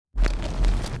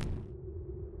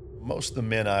Most of the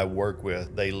men I work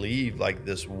with, they leave like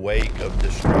this wake of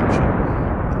destruction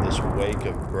and this wake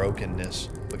of brokenness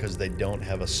because they don't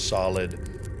have a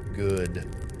solid, good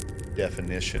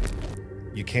definition.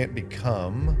 You can't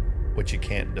become what you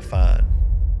can't define.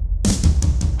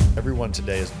 Everyone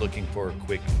today is looking for a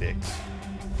quick fix.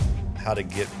 How to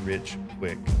get rich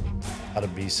quick, how to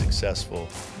be successful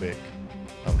quick,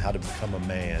 how to become a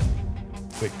man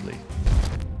quickly.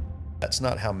 That's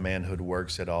not how manhood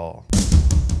works at all.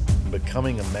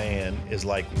 Becoming a man is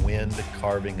like wind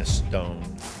carving a stone.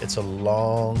 It's a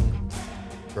long,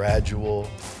 gradual,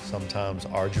 sometimes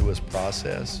arduous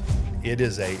process. It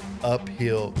is an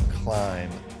uphill climb.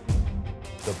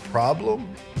 The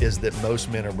problem is that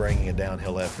most men are bringing a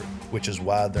downhill effort, which is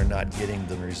why they're not getting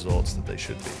the results that they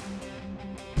should be.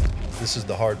 This is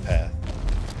The Hard Path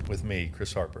with me,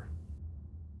 Chris Harper.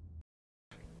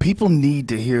 People need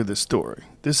to hear this story.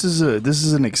 This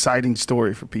is an exciting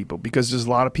story for people because there's a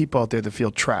lot of people out there that feel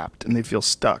trapped and they feel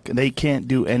stuck and they can't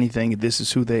do anything. This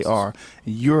is who they are.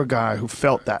 And you're a guy who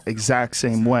felt that exact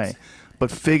same way,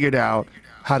 but figured out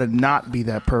how to not be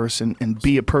that person and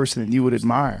be a person that you would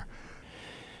admire.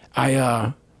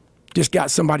 I just got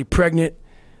somebody pregnant.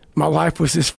 My life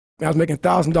was just, I was making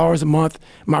 $1,000 a month.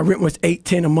 My rent was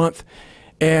 $810 a month,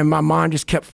 and my mind just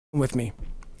kept with me.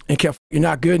 And kept, you're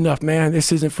not good enough, man.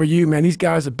 This isn't for you, man. These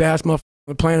guys are the baddest motherfuckers on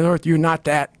the planet Earth. You're not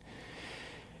that.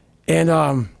 And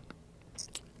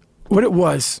what it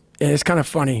was, and it's kind of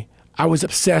funny, I was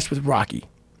obsessed with Rocky.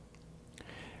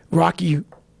 Rocky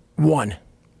 1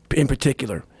 in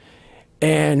particular.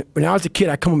 And when I was a kid,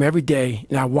 I'd come home every day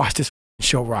and I watched this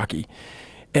show, Rocky.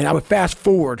 And I would fast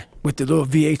forward with the little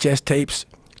VHS tapes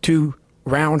to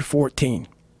round 14.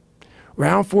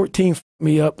 Round 14 f***ed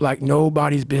me up like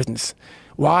nobody's business.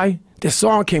 Why? This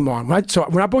song came on.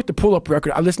 When I bought the pull-up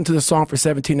record, I listened to the song for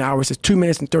 17 hours. It's 2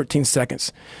 minutes and 13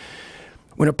 seconds.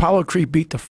 When Apollo Creed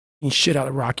beat the f***ing shit out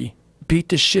of Rocky, beat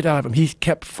the shit out of him, he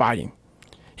kept fighting.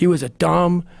 He was a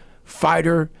dumb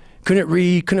fighter, couldn't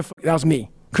read, that was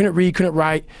me. Couldn't read, couldn't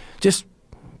write, just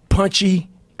punchy,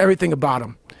 everything about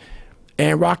him.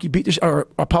 And Rocky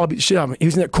Apollo beat the shit out of him. He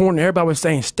was in that corner and everybody was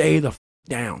saying, stay the f***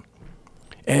 down.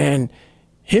 And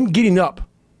him getting up,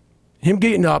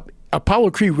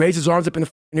 Apollo Creed raised his arms up in the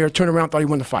air, turned around, thought he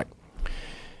won the fight.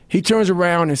 He turns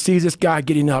around and sees this guy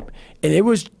getting up, and it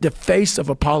was the face of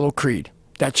Apollo Creed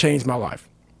that changed my life.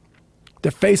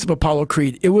 The face of Apollo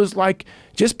Creed. It was like,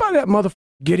 just by that motherfucker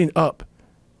getting up,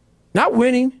 not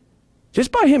winning,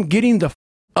 just by him getting the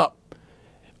up,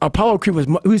 Apollo Creed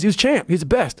was champ. He was the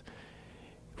best.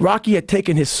 Rocky had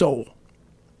taken his soul,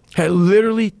 had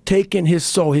literally taken his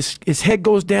soul. His head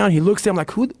goes down. He looks at him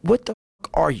like, what the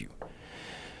fuck are you?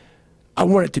 I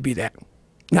wanted to be that,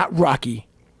 not Rocky.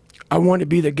 I wanted to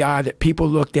be the guy that people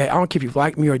looked at. I don't care if you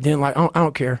liked me or didn't like, I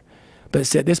don't care. But it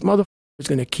said, this motherfucker is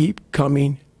going to keep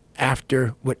coming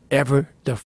after whatever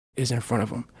the f is in front of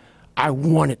him. I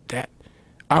wanted that.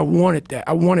 I wanted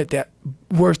that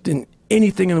worse than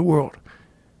anything in the world.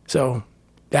 So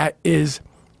that is,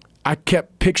 I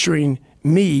kept picturing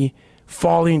me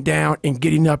falling down and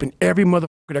getting up, and every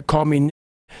motherfucker that called me,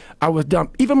 I was dumb.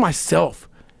 Even myself,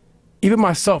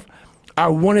 I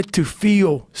wanted to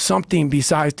feel something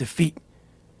besides defeat.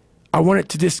 I wanted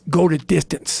to just go the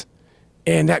distance.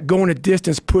 And that going the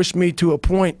distance pushed me to a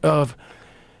point of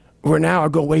where now I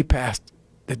go way past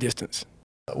the distance.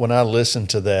 When I listen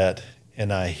to that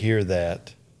and I hear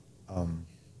that,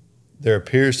 there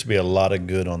appears to be a lot of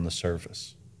good on the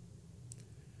surface.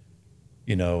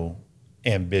 You know,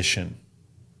 ambition,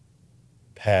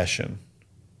 passion,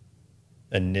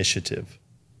 initiative.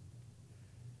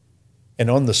 And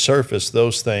on the surface,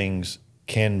 those things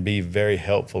can be very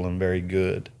helpful and very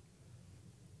good.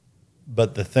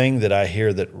 But the thing that I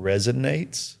hear that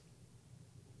resonates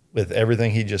with everything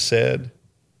he just said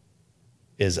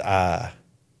is I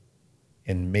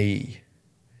and me.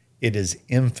 It is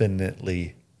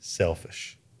infinitely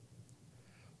selfish.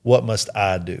 What must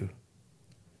I do?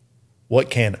 What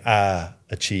can I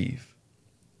achieve?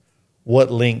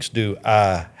 What lengths do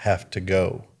I have to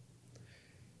go?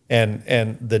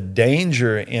 And the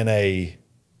danger in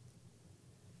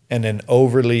an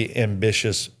overly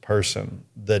ambitious person,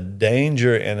 the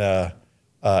danger in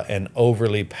an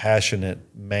overly passionate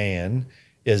man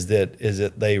is that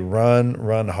they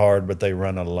run hard, but they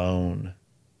run alone,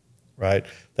 right?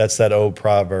 That's that old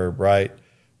proverb, right?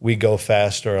 We go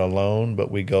faster alone, but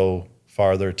we go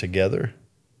farther together,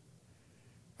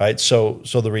 right? So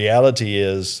the reality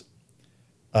is,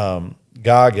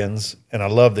 Goggins, and I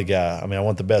love the guy. I mean, I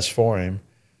want the best for him,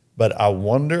 but I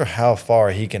wonder how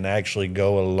far he can actually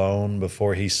go alone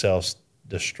before he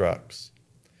self-destructs.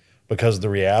 Because the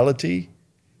reality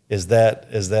is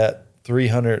that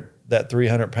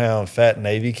 300-pound fat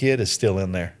Navy kid is still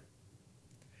in there.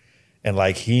 And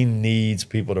like, he needs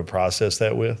people to process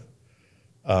that with.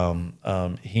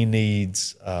 He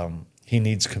needs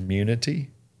community,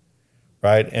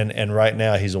 right? And right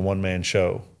now he's a one-man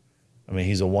show. I mean,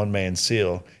 he's a one-man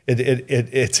SEAL.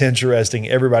 It's interesting.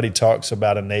 Everybody talks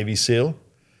about a Navy SEAL,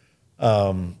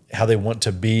 how they want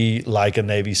to be like a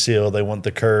Navy SEAL. They want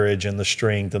the courage and the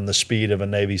strength and the speed of a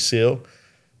Navy SEAL.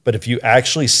 But if you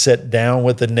actually sit down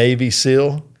with a Navy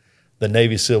SEAL, the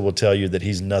Navy SEAL will tell you that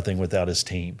he's nothing without his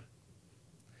team.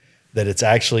 That it's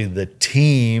actually the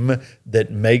team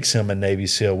that makes him a Navy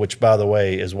SEAL, which, by the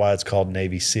way, is why it's called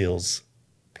Navy SEALs,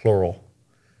 plural,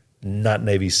 not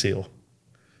Navy SEAL.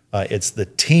 It's the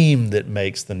team that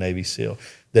makes the Navy SEAL.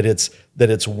 That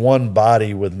it's one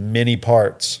body with many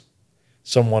parts,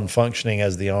 someone functioning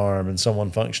as the arm, and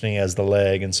someone functioning as the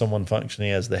leg, and someone functioning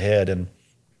as the head. And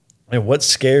what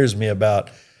scares me about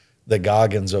the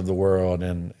Goggins of the world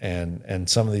and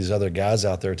some of these other guys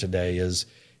out there today is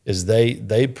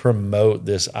they promote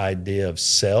this idea of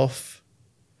self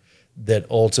that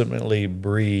ultimately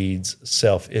breeds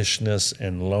selfishness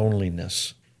and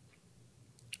loneliness,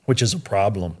 which is a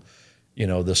problem. You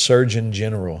know, the Surgeon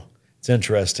General, it's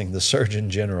interesting, the Surgeon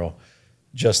General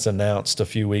just announced a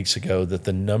few weeks ago that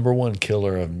the number one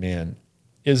killer of men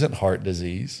isn't heart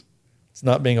disease. It's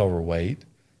not being overweight.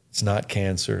 It's not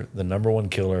cancer. The number one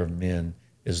killer of men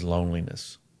is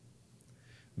loneliness.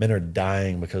 Men are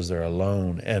dying because they're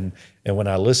alone. And when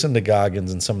I listen to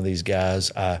Goggins and some of these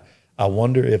guys, I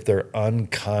wonder if they're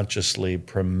unconsciously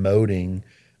promoting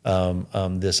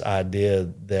this idea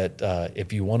that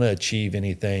if you want to achieve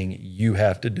anything, you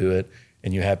have to do it,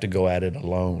 and you have to go at it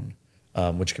alone,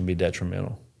 which can be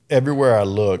detrimental. Everywhere I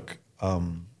look,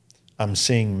 I'm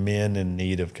seeing men in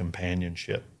need of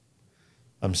companionship.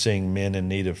 I'm seeing men in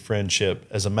need of friendship.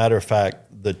 As a matter of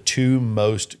fact, the two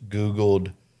most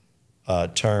Googled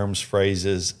terms,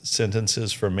 phrases,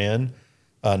 sentences for men,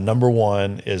 number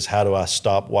one is, how do I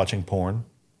stop watching porn?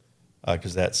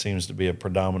 Because that seems to be a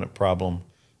predominant problem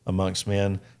amongst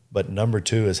men. But number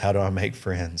two is, how do I make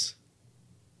friends?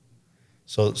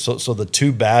 So the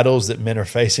two battles that men are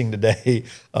facing today,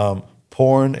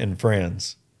 porn and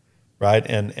friends, right?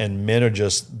 And men are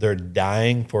they're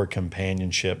dying for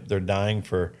companionship. They're dying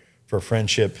for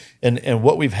friendship. And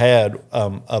what we've had,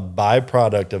 a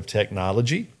byproduct of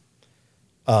technology,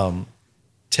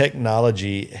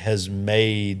 technology has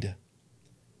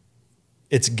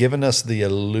it's given us the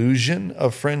illusion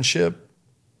of friendship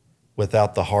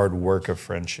without the hard work of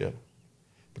friendship.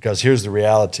 Because here's the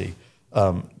reality.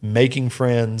 Making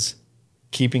friends,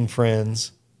 keeping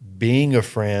friends, being a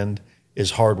friend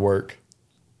is hard work.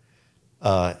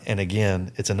 And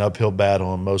again, it's an uphill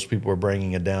battle, and most people are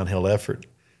bringing a downhill effort.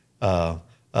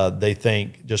 They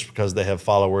think just because they have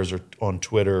followers on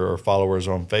Twitter or followers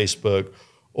on Facebook,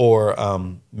 or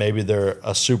maybe they're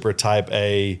a super type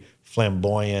A,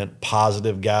 flamboyant,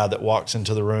 positive guy that walks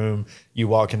into the room. You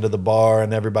walk into the bar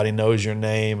and everybody knows your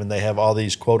name and they have all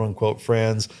these quote unquote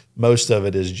friends. Most of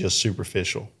it is just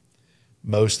superficial.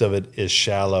 Most of it is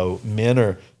shallow. Men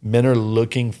are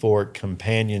looking for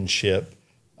companionship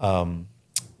outside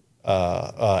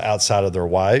of their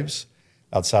wives,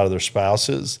 outside of their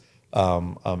spouses,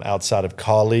 outside of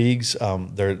colleagues.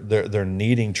 They're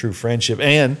needing true friendship,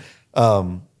 and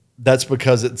that's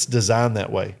because it's designed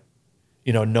that way.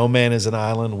 You know, no man is an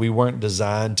island. We weren't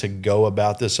designed to go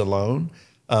about this alone.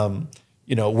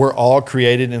 We're all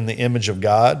created in the image of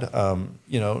God. I'm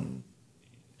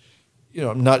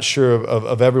not sure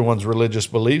of everyone's religious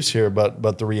beliefs here,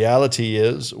 but the reality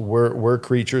is we're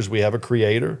creatures. We have a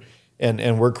creator,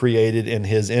 and we're created in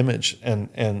his image.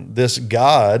 And this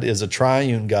God is a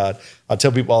triune God. I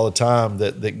tell people all the time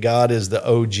that God is the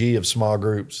OG of small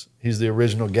groups. He's the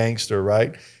original gangster,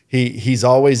 right? He's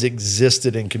always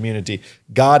existed in community.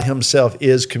 God himself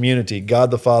is community. God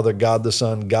the Father, God the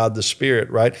Son, God the Spirit,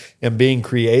 right? And being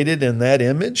created in that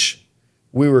image,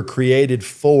 we were created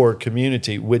for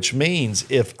community, which means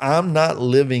if I'm not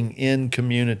living in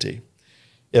community,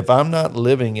 if I'm not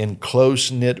living in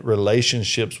close-knit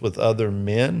relationships with other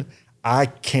men, I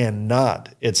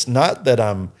cannot. It's not that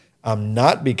I'm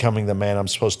not becoming the man I'm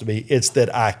supposed to be. It's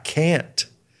that I can't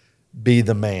be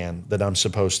the man that I'm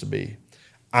supposed to be.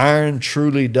 Iron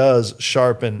truly does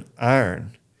sharpen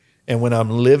iron. And when I'm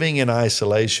living in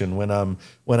isolation, when I'm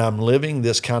living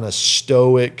this kind of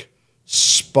stoic,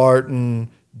 Spartan,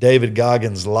 David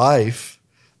Goggins life,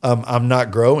 I'm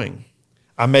not growing.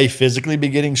 I may physically be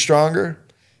getting stronger.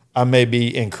 I may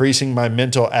be increasing my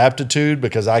mental aptitude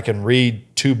because I can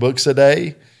read 2 books a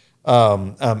day.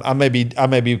 I may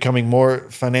be becoming more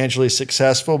financially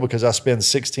successful because I spend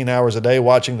 16 hours a day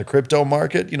watching the crypto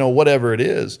market, whatever it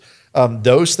is.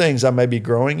 Those things I may be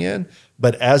growing in,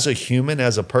 but as a human,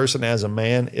 as a person, as a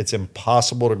man, it's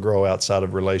impossible to grow outside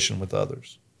of relation with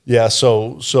others. Yeah.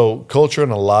 So culture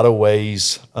in a lot of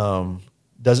ways,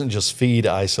 doesn't just feed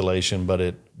isolation, but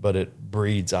it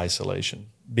breeds isolation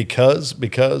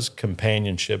because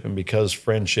companionship and because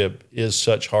friendship is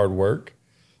such hard work.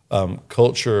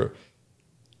 Culture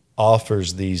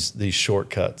offers these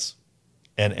shortcuts,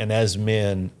 and as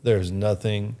men, there's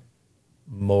nothing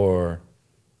more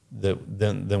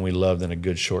than we love than a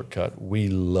good shortcut. We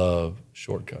love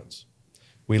shortcuts.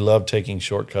 We love taking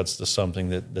shortcuts to something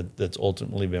that's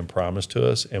ultimately been promised to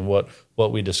us, and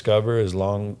what we discover is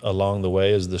along the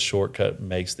way is the shortcut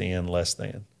makes the end less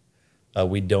than.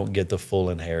 We don't get the full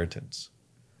inheritance.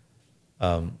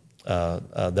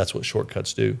 That's what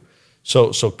shortcuts do.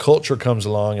 So culture comes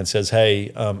along and says,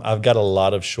 hey, I've got a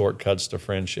lot of shortcuts to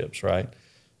friendships, right?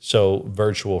 So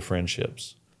virtual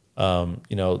friendships,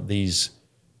 these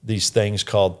things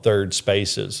called third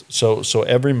spaces. So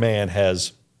every man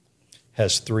has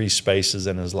three spaces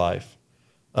in his life.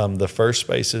 The first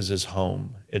space is his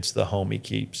home. It's the home he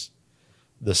keeps.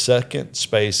 The second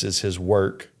space is his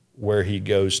work, where he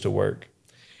goes to work.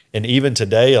 And even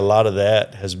today, a lot of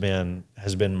that has been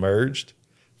merged.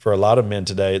 For a lot of men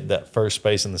today, that first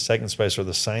space and the second space are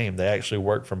the same. They actually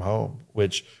work from home,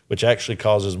 which actually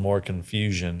causes more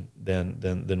confusion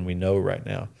than we know right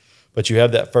now. But you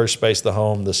have that first space, the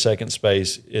home, the second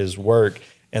space is work,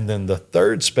 and then the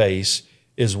third space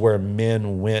is where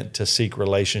men went to seek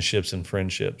relationships and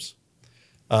friendships.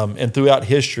 And throughout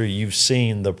history, you've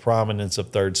seen the prominence of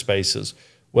third spaces,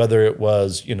 whether it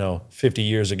was, 50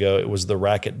 years ago, it was the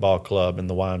racquetball club and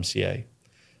the YMCA.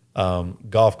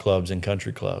 Golf clubs and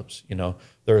country clubs.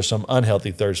 There are some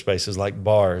unhealthy third spaces like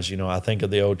bars. I think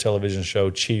of the old television show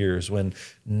Cheers, when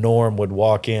Norm would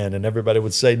walk in and everybody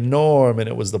would say Norm, and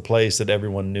it was the place that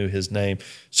everyone knew his name.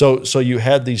 So you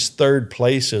had these third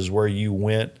places where you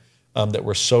went, that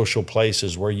were social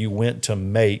places where you went to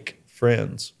make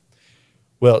friends.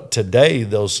 Well, today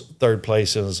those third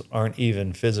places aren't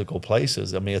even physical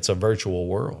places. I mean, it's a virtual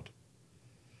world.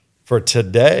 For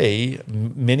today,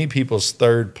 many people's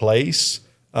third place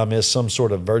is some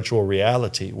sort of virtual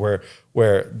reality where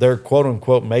they're quote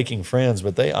unquote making friends,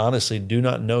 but they honestly do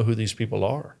not know who these people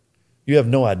are. You have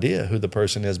no idea who the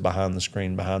person is behind the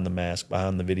screen, behind the mask,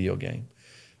 behind the video game.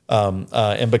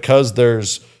 And because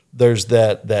there's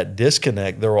that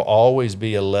disconnect, there will always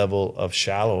be a level of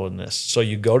shallowness. So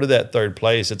you go to that third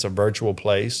place, it's a virtual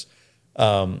place.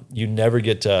 You never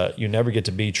get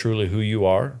to be truly who you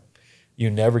are. You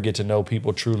never get to know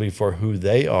people truly for who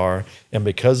they are. And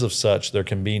because of such, there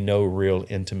can be no real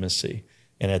intimacy.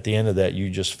 And at the end of that,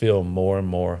 you just feel more and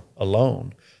more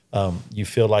alone. You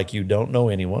feel like you don't know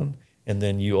anyone. And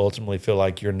then you ultimately feel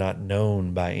like you're not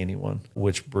known by anyone,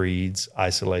 which breeds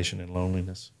isolation and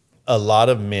loneliness. A lot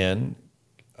of men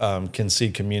can see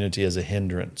community as a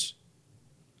hindrance,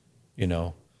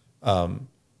 and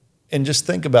just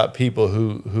think about people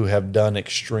who have done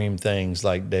extreme things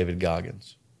like David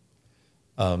Goggins.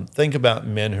 Think about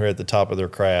men who are at the top of their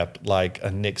craft, like a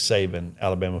Nick Saban,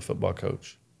 Alabama football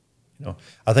coach.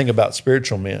 I think about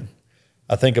spiritual men.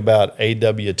 I think about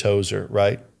A.W. Tozer,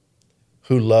 right,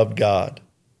 who loved God.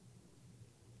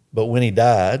 But when he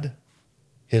died,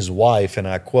 his wife, and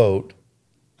I quote,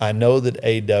 "I know that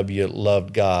A.W.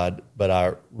 loved God, but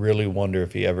I really wonder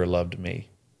if he ever loved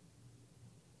me."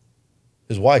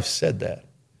 His wife said that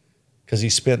because he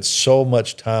spent so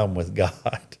much time with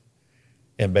God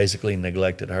and basically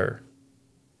neglected her.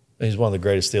 He's one of the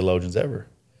greatest theologians ever.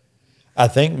 I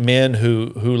think men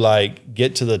who like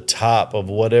get to the top of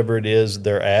whatever it is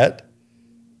they're at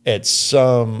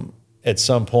some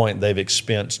point they've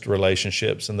expensed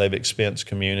relationships and they've expensed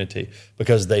community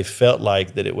because they felt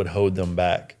like that it would hold them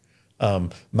back.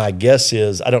 My guess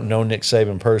is, I don't know Nick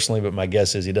Saban personally, but my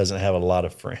guess is he doesn't have a lot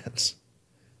of friends.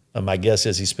 My guess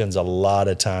is he spends a lot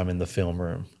of time in the film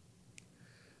room.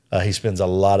 He spends a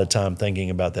lot of time thinking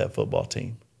about that football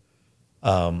team.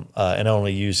 And I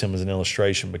only use him as an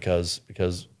illustration because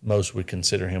most would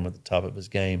consider him at the top of his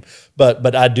game.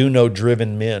 But I do know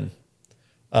driven men.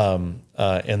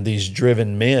 And these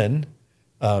driven men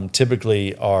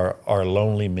typically are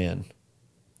lonely men.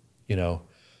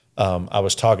 I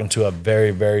was talking to a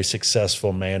very, very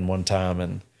successful man one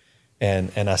time,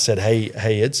 and I said,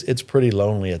 hey, it's pretty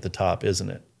lonely at the top, isn't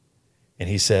it? And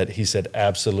he said,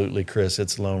 absolutely, Chris,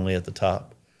 it's lonely at the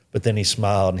top. But then he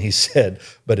smiled and he said,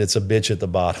 but it's a bitch at the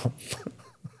bottom.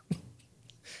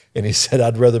 And he said,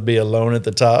 I'd rather be alone at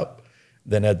the top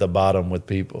than at the bottom with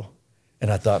people.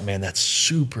 And I thought, man, that's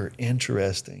super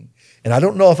interesting. And I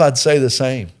don't know if I'd say the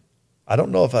same.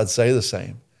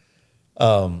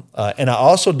 And I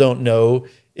also don't know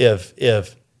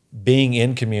if being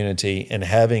in community and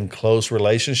having close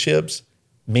relationships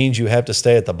means you have to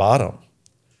stay at the bottom.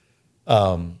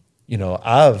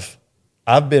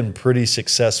 I've been pretty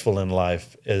successful in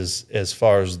life as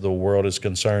far as the world is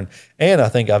concerned. And I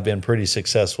think I've been pretty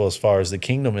successful as far as the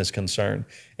kingdom is concerned.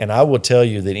 And I will tell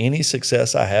you that any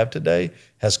success I have today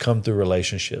has come through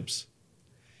relationships.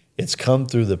 It's come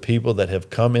through the people that have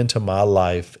come into my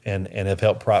life and have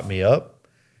helped prop me up,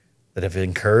 that have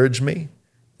encouraged me,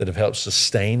 that have helped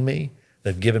sustain me,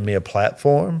 that have given me a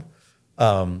platform.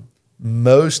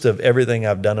 Most of everything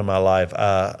I've done in my life,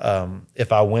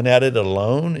 if I went at it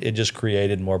alone, it just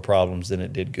created more problems than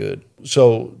it did good.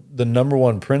 So the number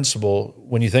one principle,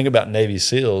 when you think about Navy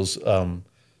SEALs,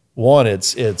 one,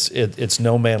 it's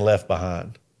no man left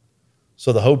behind.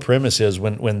 So the whole premise is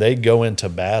when they go into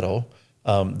battle,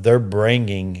 they're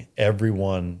bringing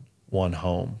everyone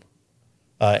home.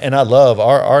 And I love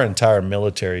our entire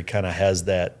military kind of has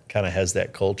that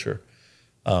culture.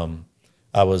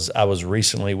 I was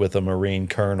recently with a Marine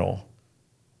colonel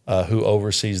who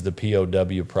oversees the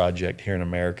POW project here in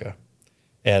America.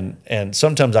 And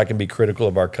sometimes I can be critical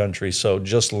of our country, so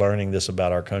just learning this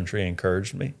about our country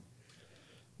encouraged me.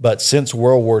 But since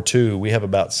World War II, we have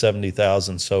about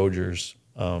 70,000 soldiers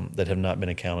that have not been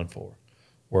accounted for.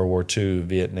 World War II,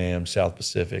 Vietnam, South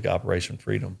Pacific, Operation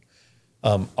Freedom.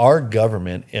 Our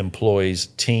government employs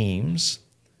teams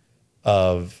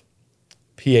of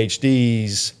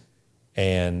PhDs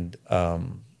and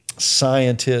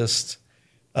scientists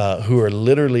who are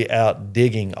literally out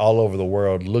digging all over the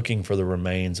world looking for the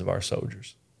remains of our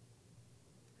soldiers.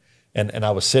 And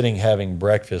I was sitting having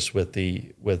breakfast with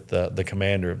the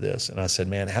commander of this, and I said,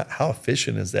 man, how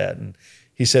efficient is that? And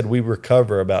he said, we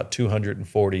recover about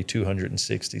 240,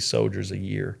 260 soldiers a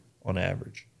year on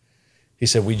average. He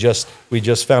said, we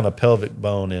just found a pelvic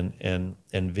bone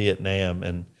in Vietnam,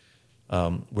 and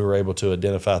we were able to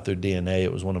identify through DNA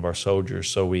it was one of our soldiers.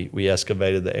 So we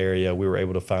excavated the area. We were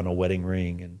able to find a wedding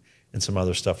ring and some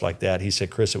other stuff like that. He said,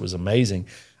 Chris, it was amazing.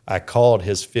 I called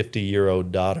his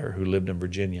 50-year-old daughter who lived in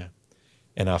Virginia,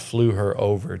 and I flew her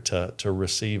over to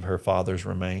receive her father's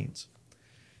remains.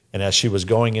 And as she was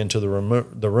going into the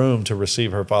room to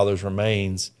receive her father's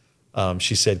remains,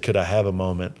 she said, could I have a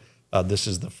moment? This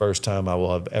is the first time I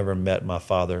will have ever met my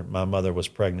father. My mother was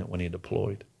pregnant when he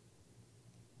deployed.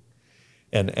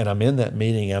 And I'm in that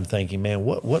meeting, I'm thinking, man,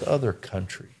 what other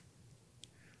country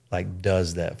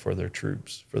does that for their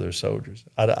troops, for their soldiers?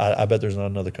 I bet there's not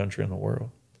another country in the world.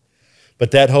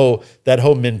 But that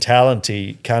whole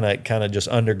mentality kind of just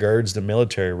undergirds the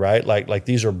military, right? Like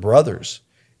these are brothers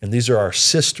and these are our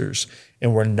sisters,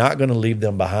 and we're not going to leave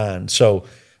them behind. So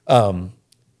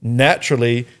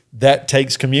naturally, that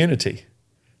takes community.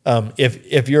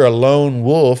 If you're a lone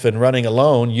wolf and running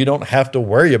alone, you don't have to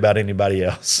worry about anybody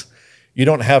else. You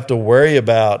don't have to worry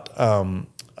about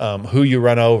who you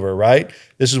run over, right?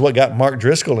 This is what got Mark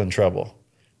Driscoll in trouble.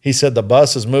 He said the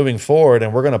bus is moving forward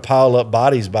and we're going to pile up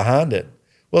bodies behind it.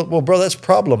 Well, bro, that's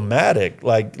problematic.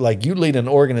 Like you lead an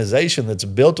organization that's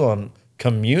built on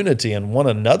community and one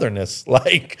anotherness.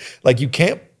 Like you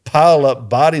can't pile up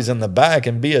bodies in the back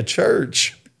and be a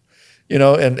church,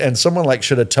 and someone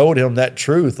should have told him that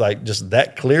truth, just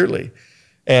that clearly.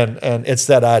 And it's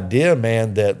that idea,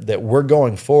 man, that we're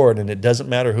going forward and it doesn't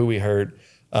matter who we hurt.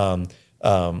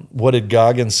 What did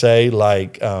Goggins say?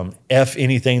 F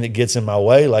anything that gets in my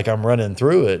way, I'm running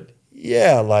through it.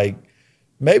 Yeah,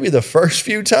 maybe the first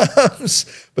few times,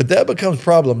 but that becomes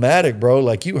problematic,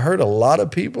 bro. You hurt a lot of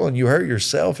people and you hurt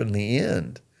yourself in the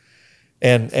end.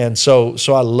 And so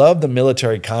I love the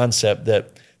military concept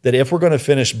that if we're going to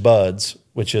finish BUDS,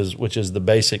 which is the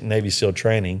basic Navy SEAL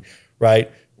training,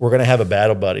 right? We're going to have a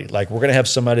battle buddy. We're going to have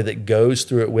somebody that goes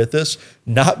through it with us,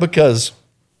 not because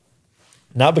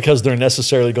they're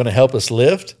necessarily going to help us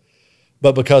lift,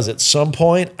 but because at some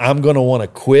point I'm going to want to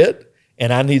quit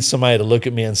and I need somebody to look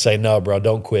at me and say, no, bro,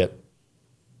 don't quit,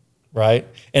 right?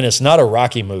 And it's not a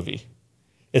Rocky movie.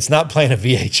 It's not playing a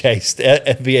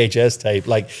VHS tape.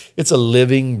 It's a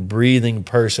living, breathing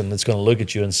person that's going to look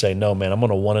at you and say, no, man, I'm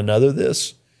going to one another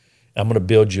this. I'm going to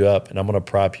build you up and I'm going to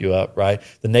prop you up, right?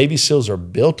 The Navy SEALs are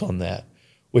built on that,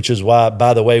 which is why,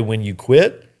 by the way, when you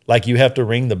quit, you have to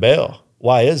ring the bell.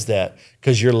 Why is that?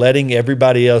 Because you're letting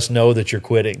everybody else know that you're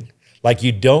quitting.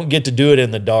 You don't get to do it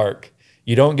in the dark.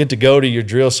 You don't get to go to your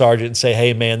drill sergeant and say,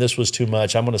 hey, man, this was too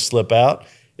much. I'm going to slip out.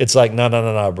 It's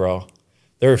no, bro.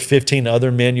 There are 15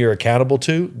 other men you're accountable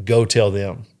to. Go tell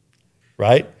them,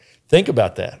 right? Think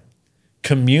about that.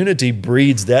 Community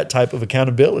breeds that type of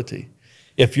accountability.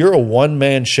 If you're a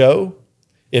one-man show,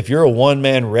 if you're a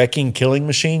one-man wrecking, killing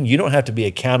machine, you don't have to be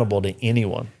accountable to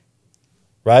anyone,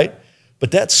 right?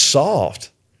 But that's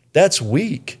soft. That's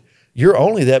weak. You're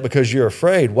only that because you're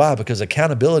afraid. Why? Because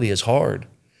accountability is hard.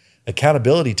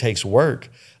 Accountability takes work.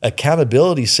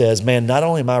 Accountability says, man, not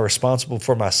only am I responsible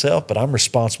for myself, but I'm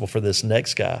responsible for this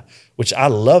next guy, which I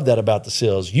love that about the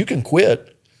SEALs. You can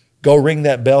quit. Go ring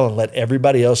that bell and let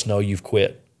everybody else know you've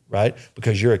quit, right?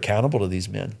 Because you're accountable to these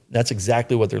men. That's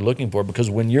exactly what they're looking for, because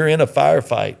when you're in a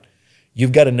firefight,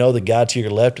 you've got to know the guy to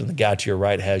your left and the guy to your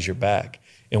right has your back.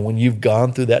 And when you've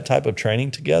gone through that type of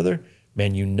training together,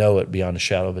 man, you know it beyond a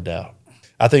shadow of a doubt.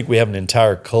 I think we have an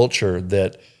entire culture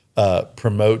that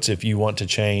promotes, if you want to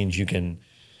change, you can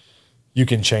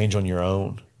change on your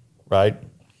own, right?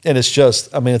 And it's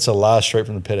just, I mean, it's a lie straight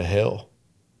from the pit of hell,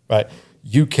 right?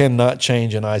 You cannot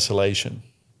change in isolation,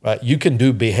 right? You can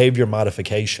do behavior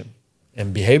modification,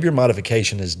 and behavior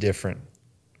modification is different,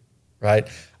 right?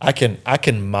 I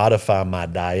can modify my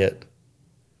diet,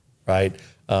 right?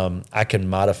 I can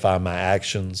modify my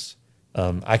actions.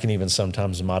 I can even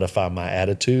sometimes modify my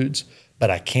attitudes,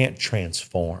 but I can't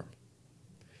transform.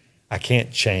 I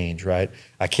can't change, right?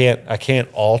 I can't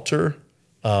alter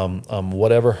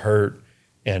whatever hurt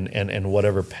and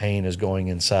whatever pain is going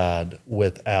inside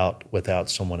without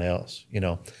someone else. You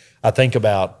know, I think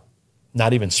about,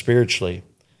 not even spiritually,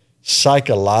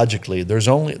 psychologically. There's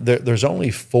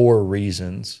only 4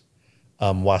 reasons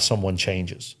why someone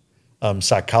changes.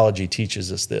 Psychology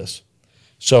teaches us this.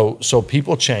 So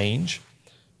people change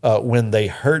when they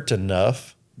hurt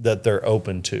enough that they're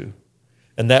open to.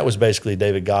 And that was basically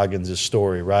David Goggins'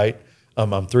 story, right?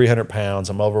 I'm 300 pounds,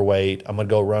 I'm overweight, I'm gonna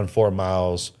go run 4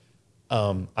 miles.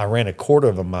 I ran a quarter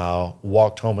of a mile,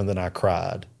 walked home, and then I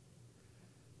cried.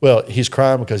 Well, he's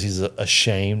crying because he's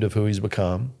ashamed of who he's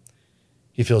become.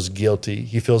 He feels guilty.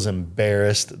 He feels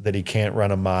embarrassed that he can't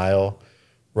run a mile,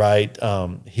 right?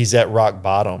 He's at rock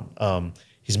bottom.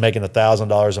 He's making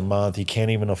 $1,000 a month. He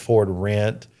can't even afford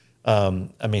rent. I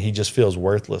mean, he just feels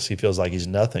worthless. He feels like he's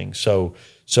nothing. So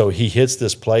he hits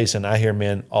this place, and I hear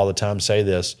men all the time say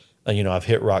this, you know, I've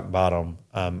hit rock bottom.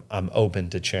 I'm open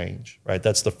to change, right?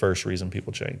 That's the first reason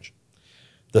people change.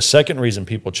 The second reason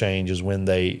people change is when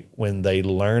they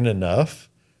learn enough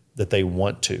that they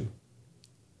want to,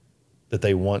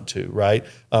 right?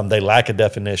 They lack a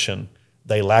definition.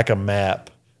 They lack a map.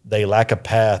 They lack a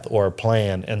path or a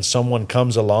plan, and someone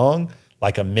comes along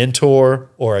like a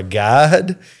mentor or a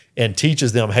guide and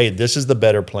teaches them, hey, this is the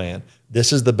better plan.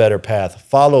 This is the better path.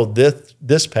 Follow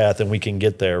this path and we can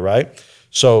get there, right?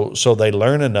 So they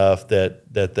learn enough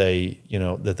that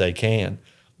they can.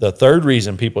 The third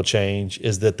reason people change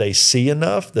is that they see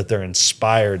enough that they're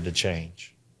inspired to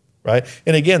change, right?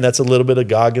 And again, that's a little bit of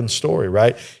Goggins' story,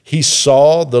 right? He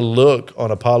saw the look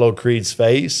on Apollo Creed's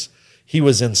face. He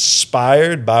was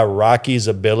inspired by Rocky's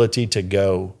ability to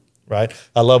go, right?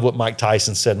 I love what Mike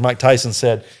Tyson said. Mike Tyson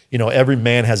said, you know, every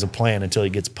man has a plan until he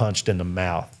gets punched in the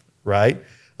mouth, right?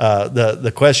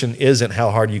 The question isn't how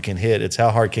hard you can hit. It's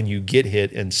how hard can you get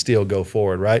hit and still go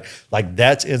forward, right? Like,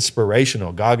 that's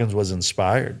inspirational. Goggins was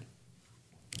inspired.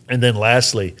 And then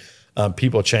lastly,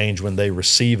 people change when they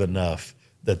receive enough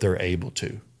that they're able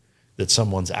to, that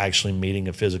someone's actually meeting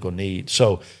a physical need.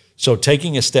 So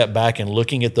taking a step back and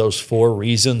looking at those 4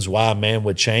 reasons why a man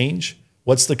would change,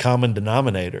 what's the common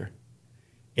denominator?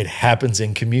 It happens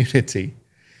in community.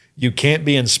 You can't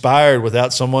be inspired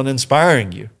without someone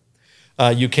inspiring you.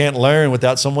 You can't learn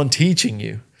without someone teaching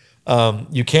you.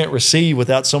 You can't receive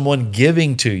without someone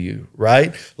giving to you,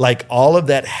 right? Like, all of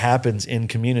that happens in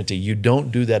community. You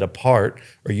don't do that apart,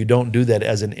 or you don't do that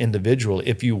as an individual.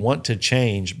 If you want to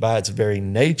change by its very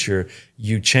nature,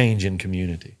 you change in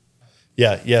community.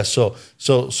 Yeah. So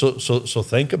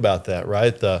think about that,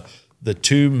 right? The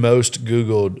 2 most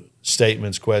Googled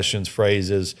statements, questions,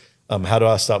 phrases: how do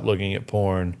I stop looking at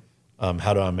porn?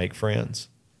 How do I make friends?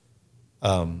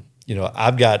 You know,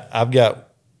 I've got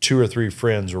 2 or 3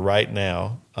 friends right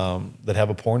now that have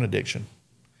a porn addiction,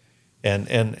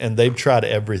 and they've tried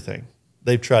everything.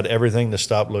 They've tried everything to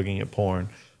stop looking at porn.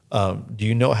 Do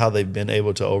you know how they've been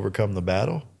able to overcome the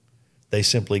battle? They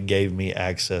simply gave me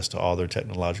access to all their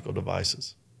technological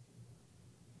devices.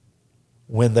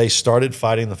 When they started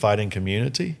fighting the fighting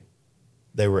community,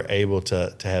 they were able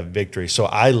to have victory. So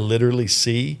I literally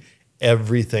see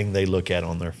everything they look at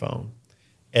on their phone,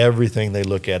 everything they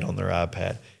look at on their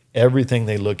iPad, everything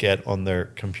they look at on their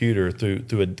computer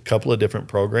through a couple of different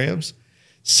programs,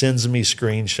 sends me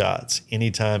screenshots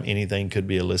anytime anything could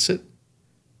be illicit,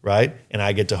 right? And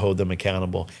I get to hold them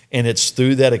accountable. And it's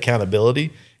through that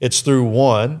accountability. It's through,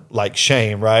 one, like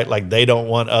shame, right? Like, they don't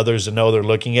want others to know they're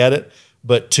looking at it.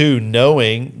 But two,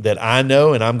 knowing that I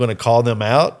know and I'm going to call them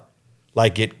out,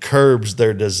 like it curbs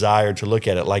their desire to look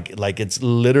at it. Like it's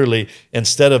literally,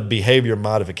 instead of behavior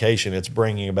modification, it's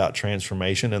bringing about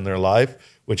transformation in their life,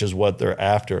 which is what they're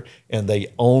after. And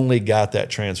they only got that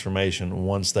transformation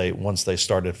once they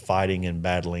started fighting and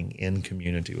battling in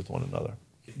community with one another.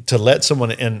 To let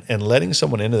someone and letting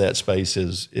someone into that space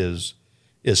is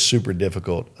super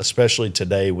difficult, especially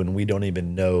today when we don't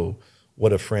even know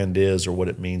what a friend is or what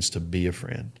it means to be a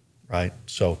friend, right?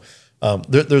 So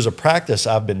there's a practice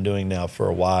I've been doing now for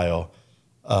a while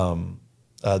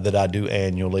that I do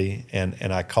annually,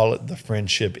 and I call it the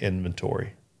friendship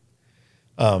inventory.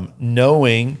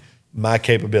 Knowing my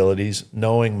capabilities,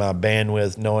 knowing my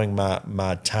bandwidth, knowing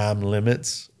my time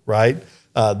limits, right?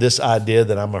 This idea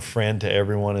that I'm a friend to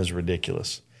everyone is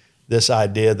ridiculous. This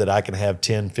idea that I can have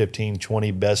 10, 15,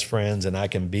 20 best friends and I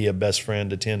can be a best friend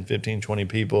to 10, 15, 20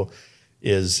 people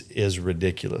is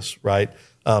ridiculous, right?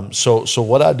 So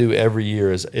what I do every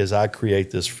year is I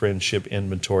create this friendship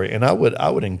inventory, and I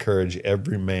would encourage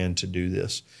every man to do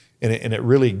this, and it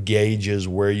really gauges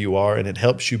where you are, and it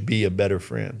helps you be a better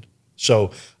friend.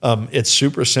 So it's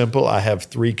super simple. I have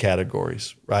 3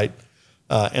 categories, right?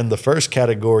 And the first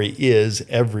category is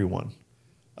everyone.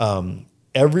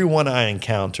 Everyone I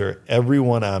encounter,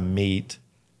 everyone I meet,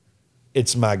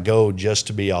 it's my goal just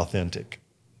to be authentic.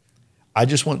 I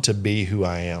just want to be who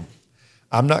I am.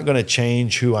 I'm not going to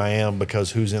change who I am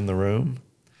because who's in the room.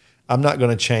 I'm not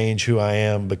going to change who I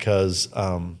am because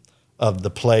of the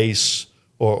place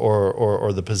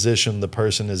or the position the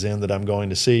person is in that I'm going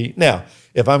to see. Now,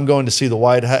 if I'm going to see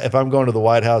if I'm going to the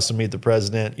White House to meet the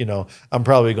president, I'm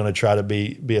probably going to try to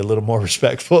be a little more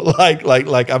respectful, like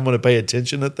I'm going to pay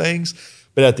attention to things.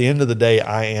 But at the end of the day,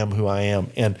 I am who I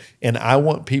am, and I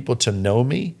want people to know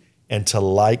me and to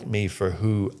like me for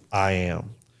who I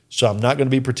am. So I'm not going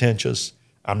to be pretentious.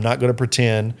 I'm not going to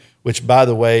pretend, which, by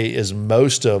the way, is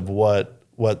most of what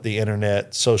the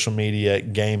internet, social media,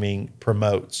 gaming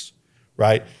promotes,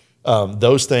 right?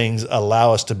 Those things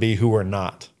allow us to be who we're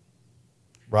not,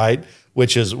 right?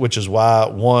 Which is why,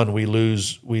 one, we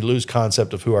lose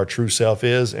concept of who our true self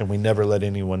is, and we never let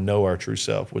anyone know our true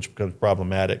self, which becomes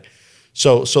problematic.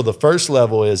 So the first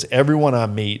level is everyone I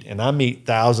meet, and I meet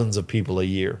thousands of people a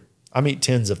year. I meet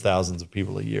tens of thousands of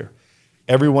people a year.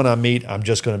 Everyone I meet, I'm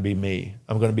just going to be me.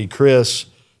 I'm going to be Chris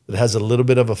that has a little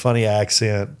bit of a funny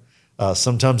accent.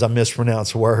 Sometimes I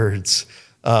mispronounce words,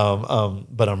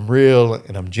 but I'm real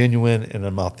and I'm genuine and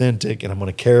I'm authentic and I'm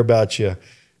going to care about you,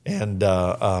 and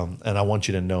I want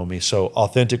you to know me. So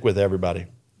authentic with everybody.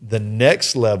 The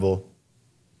next level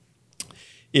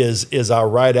is I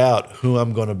write out who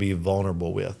I'm going to be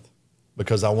vulnerable with,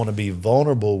 because I want to be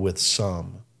vulnerable with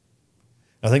some.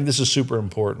 I think this is super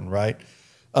important, right?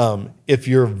 If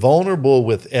you're vulnerable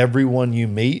with everyone you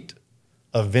meet,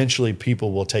 eventually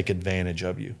people will take advantage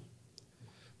of you,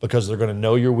 because they're going to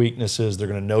know your weaknesses, they're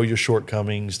going to know your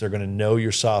shortcomings, they're going to know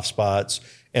your soft spots.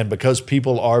 And because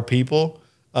people are people,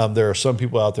 there are some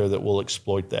people out there that will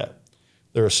exploit that.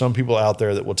 There are some people out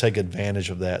there that will take advantage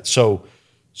of that. So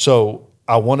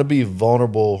I want to be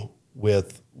vulnerable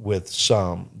with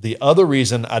some. The other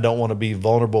reason I don't want to be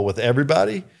vulnerable with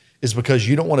everybody is because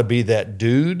you don't want to be that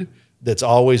dude that's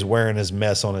always wearing his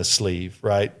mess on his sleeve,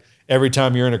 right? Every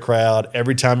time you're in a crowd,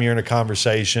 every time you're in a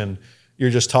conversation, you're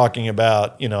just talking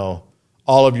about,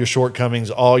 all of your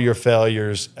shortcomings, all your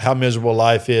failures, how miserable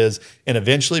life is. And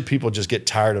eventually people just get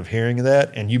tired of hearing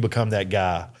that, and you become that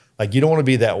guy. Like, you don't want to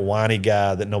be that whiny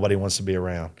guy that nobody wants to be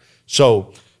around.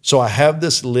 So I have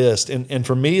this list, and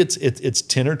for me, it's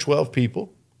 10 or 12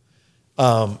 people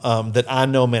that I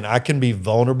know, man, I can be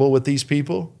vulnerable with these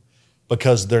people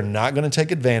because they're not going to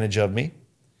take advantage of me,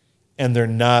 and they're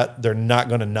not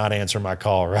going to not answer my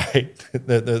call, right?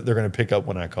 They're going to pick up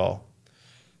when I call.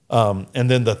 And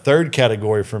then the third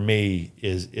category for me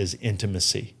is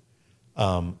intimacy.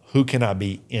 Who can I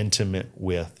be intimate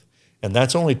with? And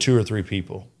that's only 2 or 3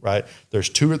 people, right? There's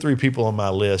 2 or 3 people on my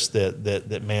list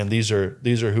that man, these are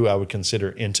who I would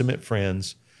consider intimate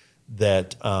friends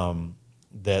that I'm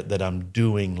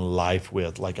doing life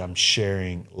with, like I'm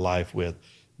sharing life with,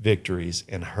 victories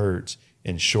and hurts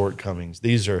and shortcomings.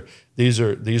 These are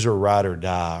ride or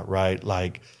die, right?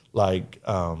 Like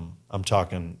I'm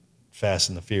talking Fast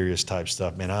and the Furious type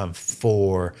stuff. Man, I'm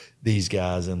for these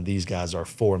guys, and these guys are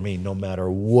for me, no matter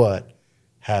what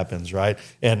happens, right?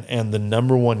 And the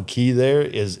number one key there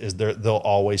is they'll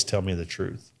always tell me the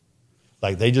truth.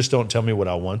 Like, they just don't tell me what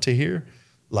I want to hear.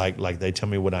 Like they tell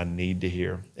me what I need to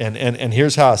hear. And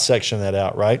here's how I section that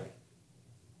out, right?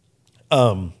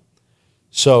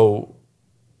 So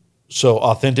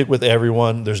authentic with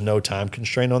everyone. There's no time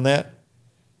constraint on that.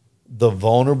 the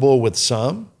vulnerable with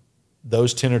some,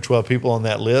 those 10 or 12 people on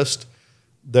that list,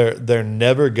 there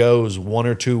never goes 1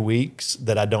 or 2 weeks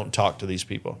that I don't talk to these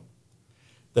people,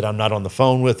 that I'm not on the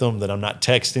phone with them, that I'm not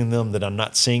texting them, that I'm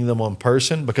not seeing them in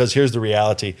person. Because here's the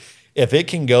reality. If it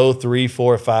can go 3,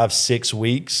 4, 5, 6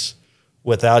 weeks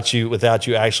without you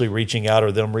actually reaching out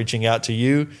or them reaching out to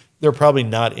you, they're probably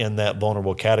not in that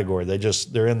vulnerable category.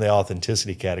 They're in the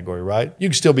authenticity category, right? You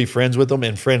can still be friends with them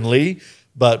and friendly,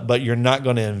 but you're not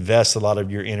going to invest a lot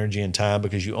of your energy and time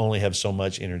because you only have so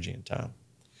much energy and time.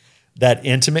 That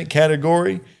intimate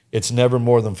category, it's never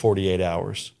more than 48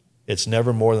 hours. It's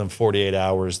never more than 48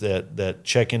 hours that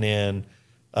checking in,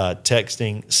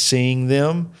 texting, seeing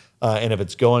them. And if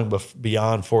it's going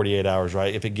beyond 48 hours,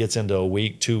 right? If it gets into a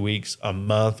week, 2 weeks, a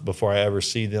month before I ever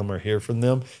see them or hear from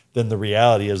them, then the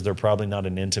reality is they're probably not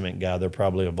an intimate guy. They're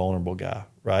probably a vulnerable guy,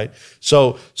 right?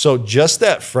 So just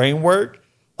that framework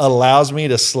allows me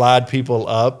to slide people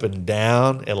up and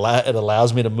down. It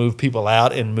allows me to move people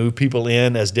out and move people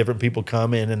in as different people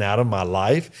come in and out of my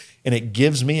life. And it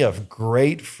gives me a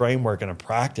great framework and a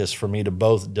practice for me to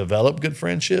both develop good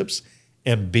friendships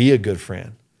and be a good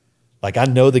friend. Like I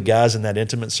know the guys in that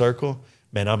intimate circle,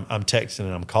 man, I'm texting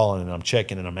and I'm calling and I'm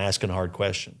checking and I'm asking hard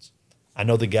questions. I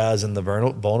know the guys in the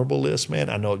vulnerable list, man,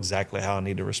 I know exactly how I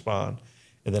need to respond.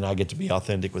 And then I get to be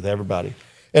authentic with everybody.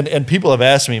 And people have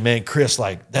asked me, man, Chris,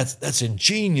 like that's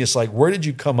ingenious. Like, where did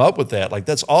you come up with that? Like,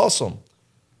 that's awesome.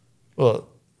 Well,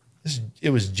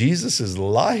 it was Jesus's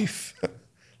life.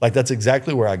 Like, that's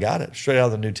exactly where I got it, straight out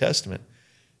of the New Testament.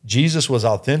 Jesus was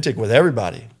authentic with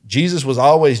everybody. Jesus was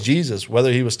always Jesus,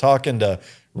 whether he was talking to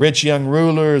rich young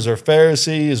rulers or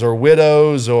Pharisees or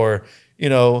widows or,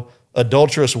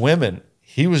 adulterous women.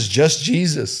 He was just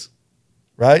Jesus,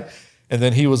 right? And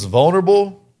then he was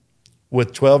vulnerable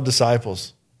with 12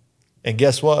 disciples. And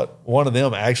guess what? One of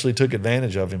them actually took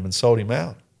advantage of him and sold him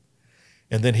out.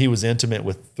 And then he was intimate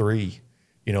with 3.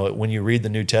 When you read the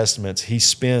New Testaments, he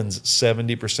spends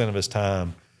 70% of his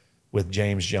time with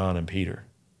James, John, and Peter.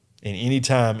 And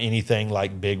anytime anything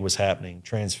like big was happening,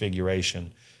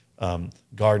 Transfiguration,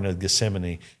 Garden of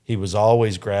Gethsemane, he was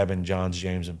always grabbing John,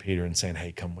 James, and Peter and saying,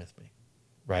 hey, come with me,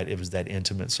 right? It was that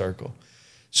intimate circle.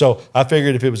 So I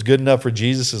figured if it was good enough for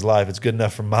Jesus' life, it's good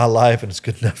enough for my life, and it's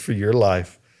good enough for your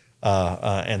life.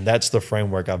 And that's the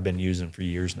framework I've been using for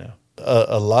years now.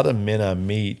 A lot of men I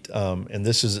meet, and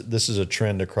this is a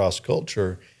trend across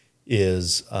culture,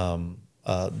 is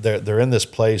they're in this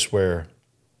place where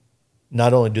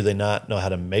not only do they not know how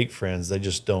to make friends, they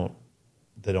don't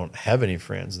have any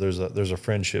friends. There's a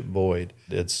friendship void.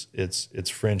 It's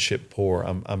friendship poor.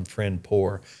 I'm friend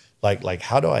poor. Like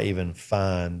how do I even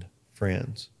find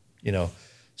friends?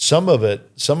 Some of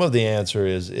the answer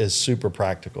is super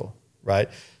practical, right?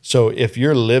 So if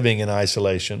you're living in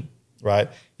isolation, right?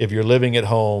 If you're living at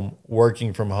home,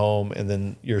 working from home, and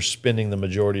then you're spending the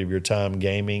majority of your time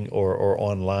gaming or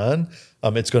online,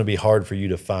 it's going to be hard for you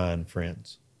to find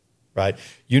friends, right?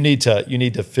 You need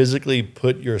to physically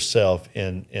put yourself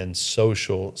in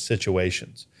social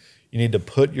situations. You need to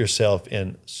put yourself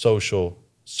in social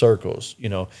circles.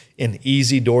 An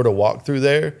easy door to walk through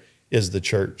there is the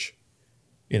church.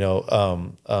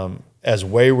 As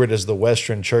wayward as the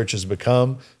Western church has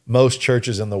become, most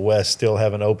churches in the West still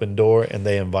have an open door and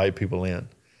they invite people in.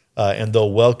 And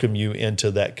they'll welcome you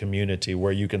into that community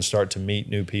where you can start to meet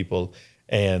new people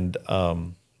and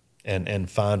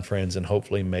find friends and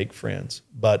hopefully make friends.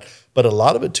 But a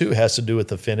lot of it too has to do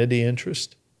with affinity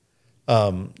interest.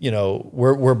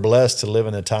 We're blessed to live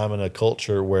in a time and a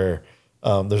culture where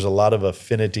there's a lot of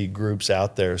affinity groups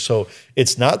out there. So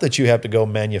it's not that you have to go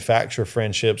manufacture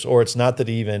friendships, or it's not that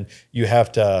even you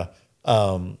have to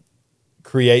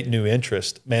create new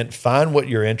interest. Man, find what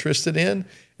you're interested in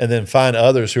and then find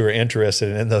others who are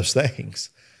interested in those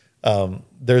things.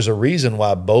 There's a reason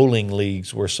why bowling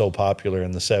leagues were so popular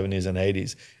in the 70s and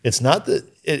 80s. It's not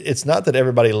that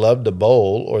everybody loved to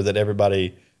bowl or that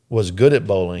everybody was good at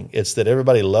bowling. It's that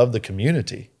everybody loved the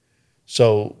community.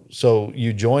 So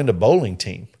you joined a bowling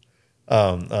team.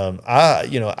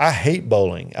 I hate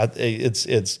bowling.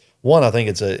 It's one, I think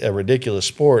it's a ridiculous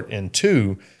sport, and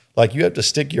two, like you have to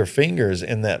stick your fingers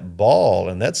in that ball,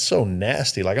 and that's so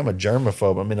nasty. Like I'm a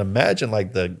germaphobe. I mean, imagine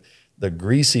like the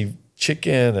greasy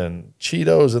chicken and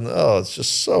Cheetos and it's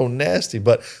just so nasty.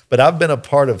 But I've been a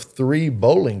part of 3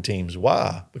 bowling teams.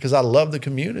 Why? Because I love the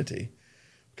community.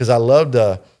 Because I love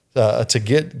to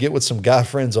get with some guy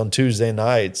friends on Tuesday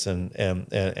nights and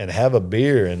have a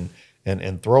beer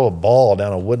and throw a ball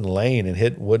down a wooden lane and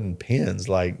hit wooden pins.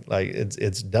 Like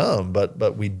it's dumb,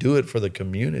 but we do it for the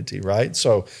community, right?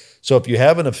 So if you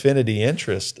have an affinity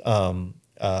interest,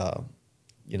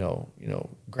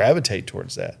 gravitate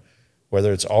towards that.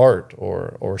 whether it's art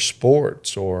or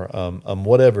sports or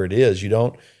whatever it is. You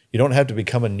don't have to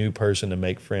become a new person to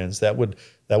make friends. That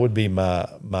would be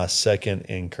my second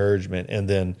encouragement, and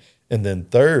then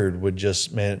third would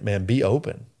just man be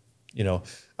open. You know,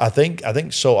 I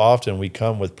think so often we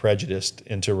come with prejudice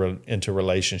into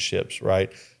relationships,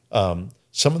 right?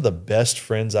 Some of the best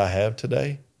friends I have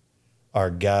today are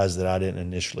guys that I didn't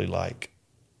initially like,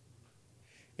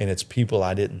 and it's people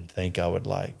I didn't think I would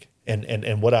like.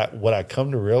 And what I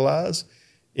come to realize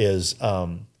is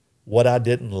what I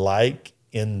didn't like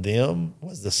in them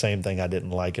was the same thing I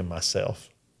didn't like in myself.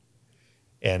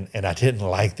 And I didn't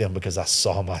like them because I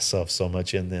saw myself so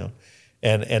much in them.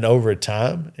 And over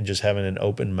time, and just having an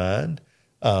open mind,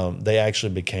 they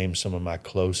actually became some of my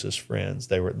closest friends.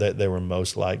 They were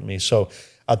most like me. So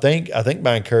I think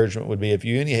my encouragement would be if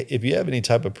you have any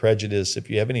type of prejudice, if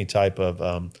you have any type of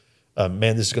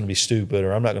man, this is going to be stupid,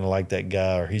 or I'm not going to like that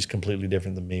guy, or he's completely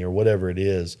different than me, or whatever it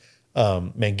is,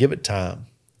 man, give it time.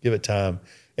 Give it time.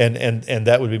 And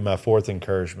that would be my fourth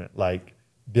encouragement. Like,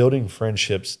 building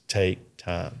friendships take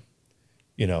time.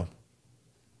 You know,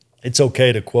 it's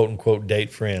okay to quote unquote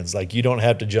date friends. Like, you don't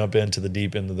have to jump into the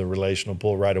deep end of the relational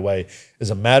pool right away. As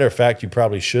a matter of fact, you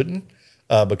probably shouldn't,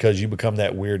 because you become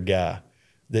that weird guy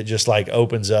that just like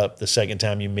opens up the second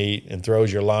time you meet and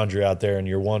throws your laundry out there, and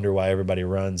you wonder why everybody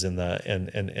runs in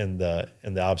the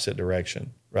opposite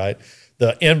direction, right?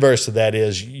 The inverse of that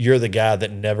is you're the guy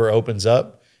that never opens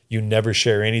up. You never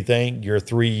share anything. You're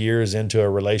 3 years into a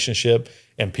relationship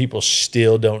and people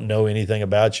still don't know anything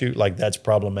about you. Like, that's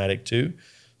problematic too.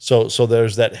 So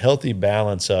there's that healthy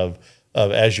balance of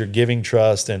as you're giving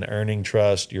trust and earning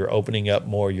trust, you're opening up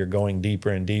more, you're going deeper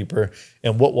and deeper.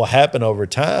 And what will happen over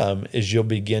time is you'll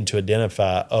begin to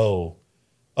identify, oh,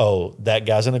 that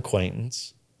guy's an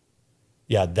acquaintance.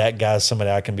 Yeah, that guy's somebody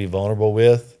I can be vulnerable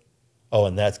with. Oh,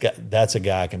 and that's a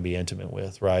guy I can be intimate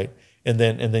with, right? And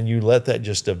then you let that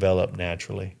just develop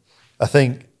naturally. I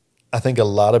think a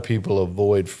lot of people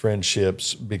avoid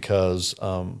friendships because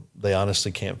they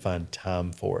honestly can't find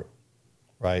time for it,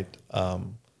 right?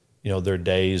 Their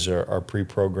days are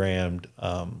pre-programmed,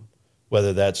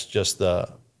 whether that's just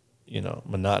the,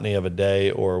 monotony of a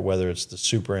day, or whether it's the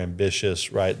super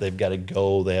ambitious, right? They've got a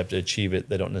goal, they have to achieve it.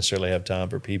 They don't necessarily have time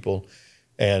for people.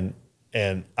 And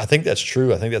I think that's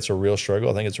true. I think that's a real struggle.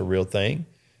 I think it's a real thing.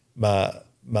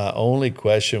 My only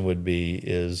question would be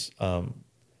is,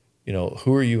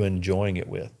 who are you enjoying it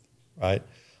with, right?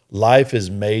 Life is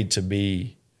made to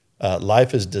be,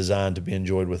 life is designed to be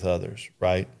enjoyed with others,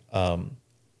 right?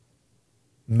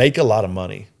 Make a lot of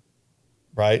money,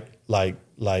 right? Like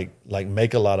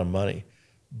make a lot of money,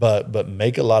 but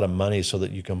make a lot of money so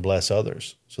that you can bless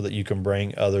others, so that you can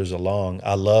bring others along.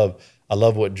 I love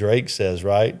what Drake says,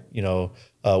 right?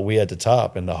 We at the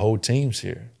top and the whole team's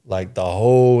here. Like, the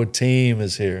whole team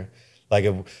is here. Like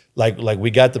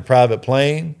we got the private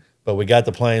plane, but we got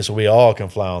the plane so we all can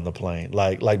fly on the plane.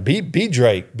 Like be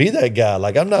Drake, be that guy.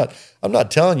 Like, I'm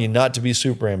not telling you not to be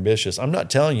super ambitious. I'm not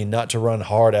telling you not to run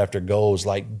hard after goals.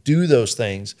 Like, do those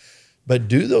things, but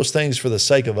do those things for the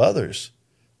sake of others,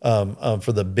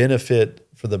 for the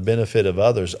benefit of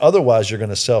others. Otherwise, you're going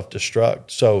to self-destruct.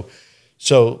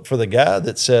 So for the guy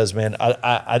that says, man,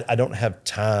 I don't have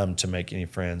time to make any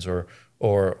friends, or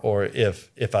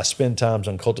if I spend times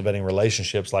on cultivating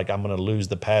relationships, like, I'm going to lose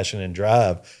the passion and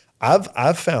drive.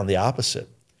 I've found the opposite.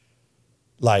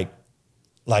 Like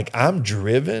I'm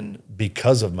driven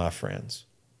because of my friends.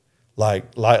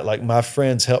 Like my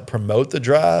friends help promote the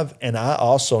drive, and I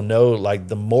also know, like,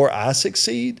 the more I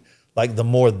succeed, like, the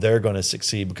more they're going to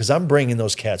succeed, because I'm bringing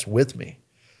those cats with me.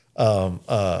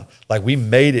 Like, we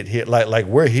made it here, like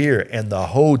we're here, and the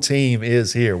whole team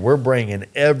is here. We're bringing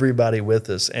everybody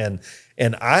with us, and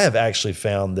I have actually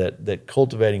found that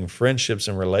cultivating friendships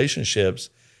and relationships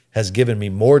has given me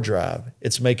more drive.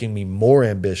 It's making me more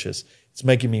ambitious. It's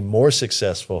making me more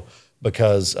successful,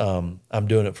 because I'm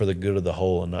doing it for the good of the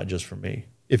whole and not just for me.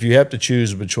 If you have to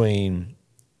choose between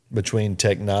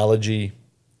technology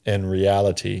and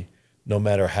reality, no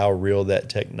matter how real that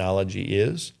technology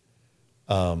is,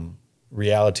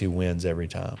 reality wins every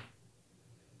time.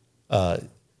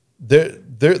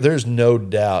 There's no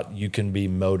doubt you can be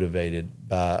motivated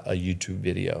by a YouTube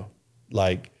video.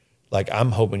 Like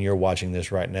I'm hoping you're watching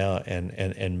this right now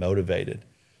and motivated.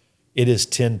 It is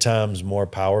 10 times more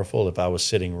powerful if I was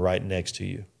sitting right next to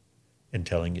you and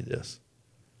telling you this.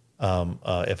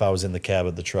 If I was in the cab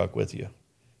of the truck with you,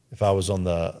 if I was on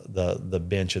the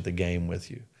bench at the game with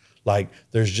you. Like,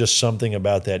 there's just something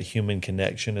about that human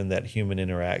connection and that human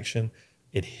interaction.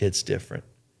 It hits different.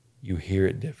 You hear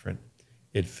it different.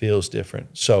 It feels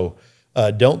different. So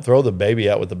don't throw the baby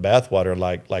out with the bathwater.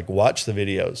 Like watch the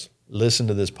videos. listen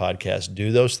to this podcast,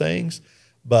 do those things,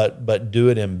 but do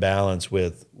it in balance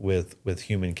with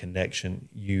human connection.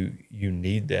 You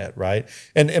need that, right?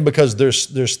 And because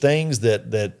there's things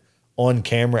that on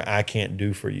camera I can't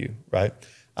do for you, right?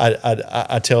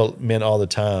 I tell men all the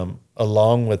time,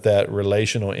 along with that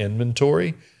relational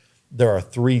inventory, there are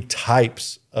 3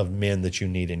 types of men that you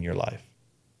need in your life,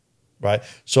 right?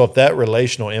 So if that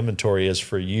relational inventory is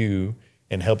for you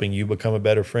and helping you become a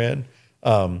better friend,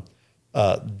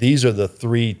 these are the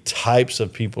 3 types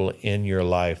of people in your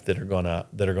life that are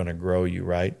gonna grow you,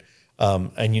 right?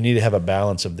 And you need to have a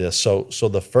balance of this. So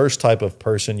the first type of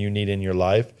person you need in your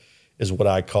life is what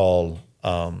I call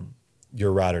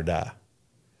your ride or die.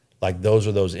 Like those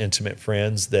are those intimate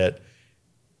friends that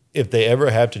if they ever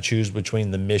have to choose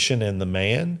between the mission and the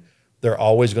man, they're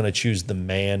always going to choose the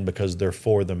man because they're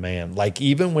for the man. Like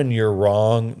even when you're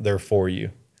wrong, they're for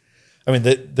you. I mean,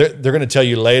 they're going to tell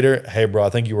you later, hey, bro, I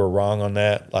think you were wrong on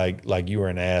that. Like you were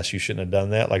an ass. You shouldn't have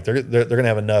done that. Like they're going to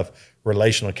have enough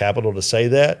relational capital to say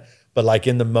that. But like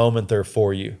in the moment, they're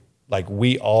for you. Like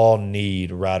we all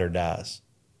need ride or dies,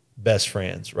 best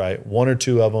friends, right? 1 or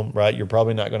 2 of them, right? You're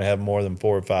probably not going to have more than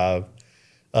 4 or 5.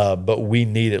 But we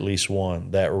need at least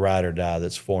one, that ride or die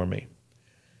that's for me.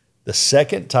 The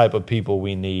second type of people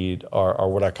we need are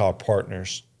what I call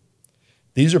partners.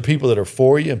 These are people that are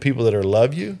for you and people that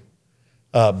love you.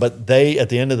 But they, at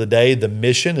the end of the day, the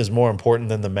mission is more important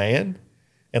than the man.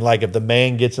 And like if the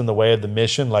man gets in the way of the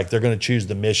mission, like they're going to choose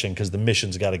the mission because the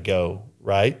mission's got to go,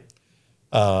 right?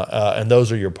 And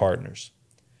those are your partners.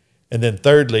 And then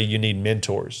thirdly, you need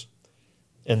mentors.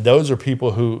 And those are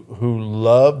people who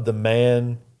love the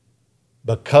man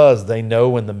because they know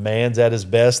when the man's at his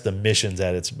best, the mission's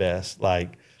at its best.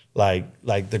 Like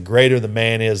the greater the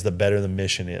man is, the better the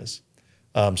mission is.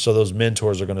 So those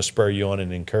mentors are going to spur you on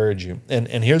and encourage you.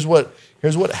 And here's what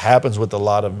happens with a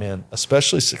lot of men,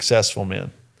 especially successful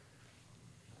men.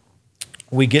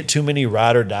 We get too many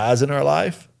ride or dies in our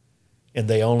life, and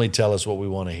they only tell us what we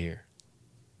want to hear.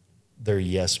 They're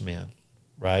yes men,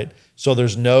 right? So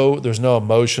there's no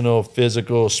emotional,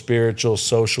 physical, spiritual,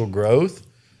 social growth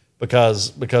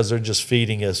because they're just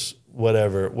feeding us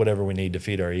whatever we need to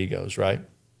feed our egos, right?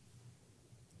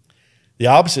 The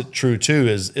opposite true too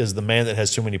is the man that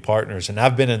has too many partners. And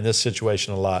I've been in this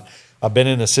situation a lot. I've been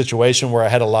in a situation where I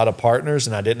had a lot of partners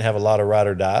and I didn't have a lot of ride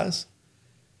or dies.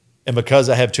 And because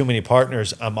I have too many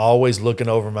partners, I'm always looking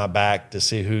over my back to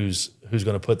see who's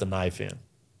going to put the knife in.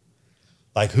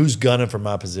 Like who's gunning for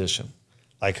my position?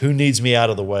 Like who needs me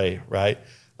out of the way, right?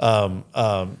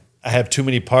 I have too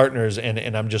many partners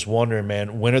and I'm just wondering,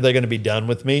 man, when are they going to be done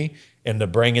with me and to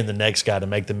bring in the next guy to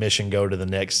make the mission go to the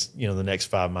next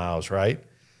 5 miles, right?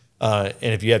 And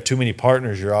if you have too many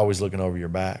partners, you're always looking over your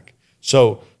back.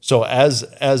 So as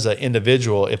an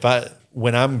individual,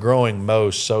 when I'm growing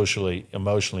most socially,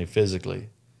 emotionally, physically,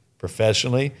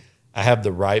 professionally, I have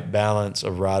the right balance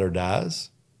of ride or dies.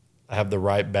 I have the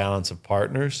right balance of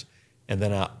partners. And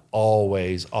then I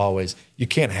always, you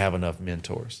can't have enough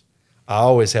mentors. I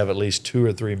always have at least 2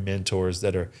 or 3 mentors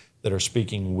that are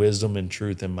speaking wisdom and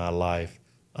truth in my life,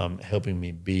 helping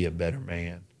me be a better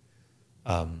man.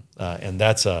 And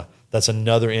that's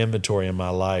another inventory in my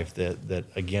life that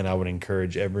again, I would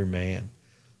encourage every man.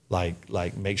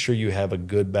 Like make sure you have a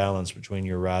good balance between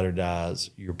your ride or dies,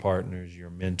 your partners, your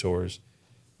mentors,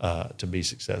 to be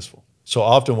successful. So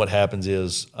often what happens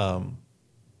is,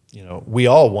 we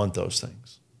all want those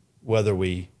things, whether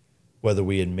we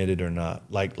admit it or not.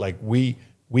 Like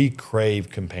we crave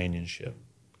companionship.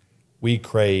 We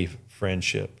crave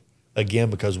friendship, again,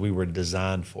 because we were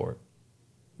designed for it.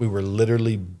 We were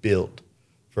literally built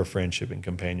for friendship and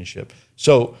companionship.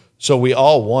 So we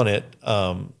all want it,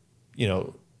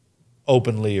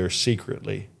 openly or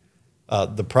secretly.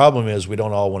 The problem is we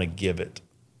don't all want to give it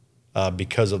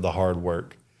because of the hard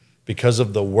work, because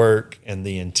of the work and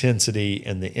the intensity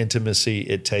and the intimacy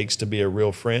it takes to be a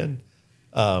real friend.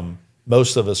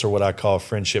 Most of us are what I call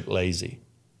friendship lazy.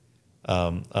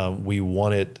 We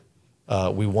want it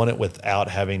without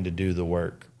having to do the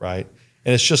work, right?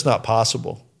 And it's just not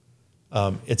possible.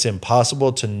 It's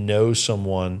impossible to know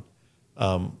someone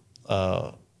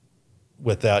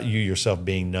without you yourself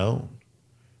being known,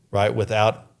 right?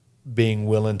 Without being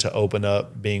willing to open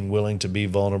up, being willing to be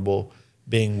vulnerable,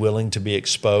 being willing to be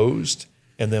exposed,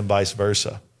 and then vice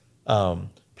versa.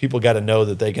 People got to know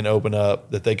that they can open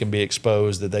up, that they can be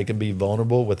exposed, that they can be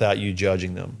vulnerable without you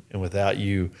judging them and without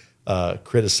you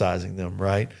criticizing them,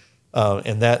 right?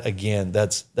 And that, again,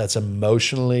 that's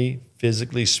emotionally,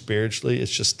 physically, spiritually,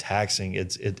 it's just taxing.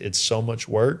 It's so much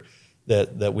work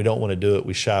that we don't want to do it.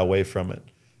 We shy away from it,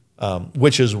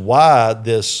 which is why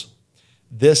this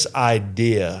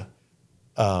idea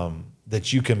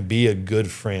that you can be a good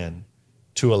friend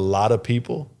to a lot of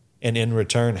people and in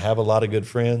return have a lot of good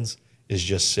friends is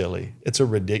just silly. It's a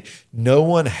ridiculous. No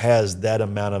one has that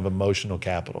amount of emotional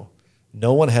capital.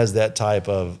 No one has that type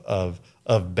of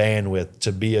bandwidth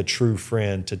to be a true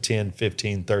friend to 10,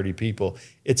 15, 30 people.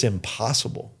 It's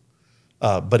impossible.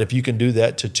 But if you can do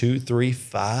that to 2, 3,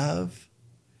 5,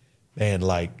 man,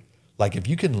 like if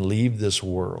you can leave this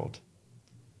world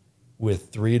with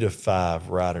 3 to 5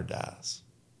 ride or dies,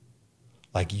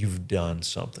 like you've done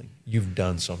something. You've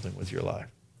done something with your life.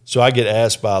 So I get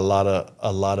asked by a lot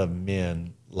of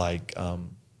men, like,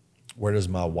 where does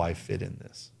my wife fit in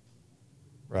this,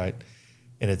 right?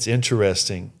 And it's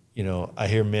interesting, you know, I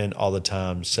hear men all the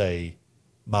time say,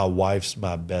 my wife's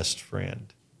my best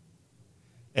friend.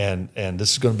 And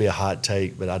this is going to be a hot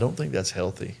take, but I don't think that's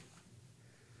healthy.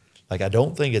 Like, I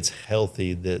don't think it's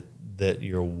healthy that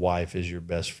your wife is your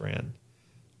best friend.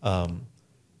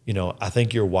 You know, I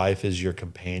think your wife is your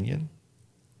companion.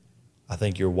 I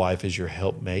think your wife is your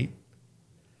helpmate.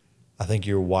 I think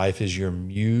your wife is your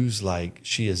muse, like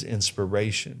she is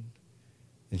inspiration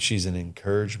and she's an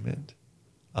encouragement.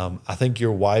 I think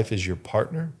your wife is your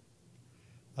partner.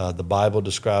 The Bible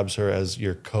describes her as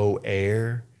your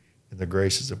co-heir in the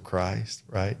graces of Christ,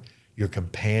 right? Your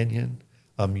companion,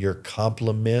 your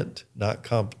complement, not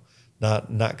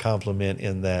compliment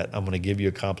in that I'm going to give you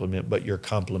a compliment, but your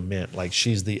complement, like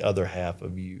she's the other half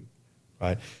of you,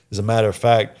 right? As a matter of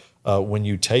fact, when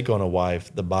you take on a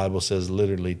wife, the Bible says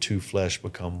literally 2 flesh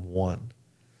become one.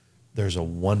 There's a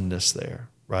oneness there,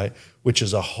 right? Which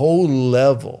is a whole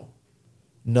level,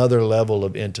 another level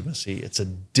of intimacy. It's a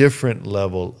different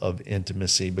level of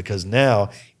intimacy because now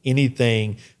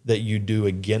anything that you do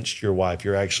against your wife,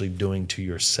 you're actually doing to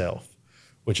yourself,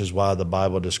 which is why the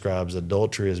Bible describes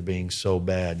adultery as being so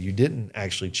bad. You didn't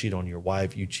actually cheat on your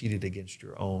wife. You cheated against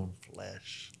your own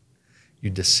flesh.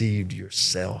 You deceived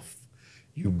yourself.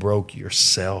 You broke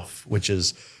yourself, which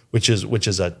is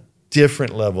a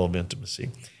different level of intimacy.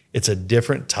 It's a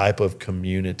different type of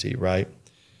community, right?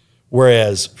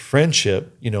 Whereas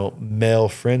friendship, you know, male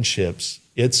friendships,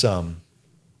 it's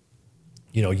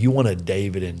you know, you want a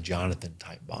David and Jonathan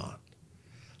type bond.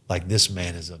 Like this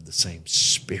man is of the same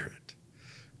spirit,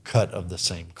 cut of the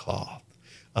same cloth,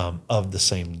 of the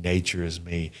same nature as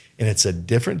me. And it's a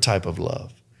different type of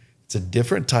love. It's a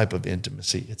different type of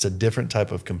intimacy. It's a different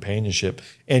type of companionship.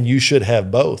 And you should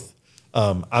have both.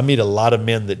 I meet a lot of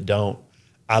men that don't.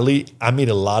 I meet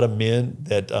a lot of men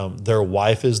that their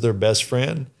wife is their best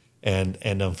friend. And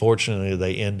unfortunately,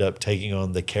 they end up taking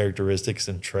on the characteristics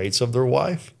and traits of their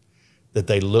wife, that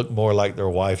they look more like their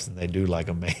wife than they do like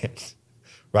a man,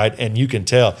 right? And you can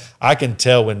tell. I can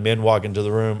tell when men walk into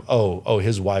the room, oh,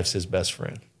 his wife's his best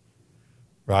friend,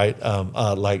 right?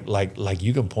 Like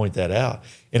you can point that out.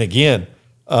 And again,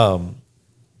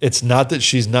 it's not that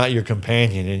she's not your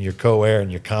companion and your co-heir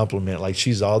and your complement. Like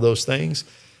she's all those things.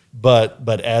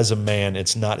 But as a man,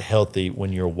 it's not healthy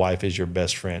when your wife is your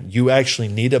best friend. You actually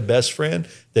need a best friend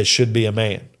that should be a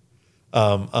man,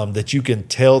 that you can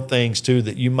tell things to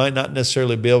that you might not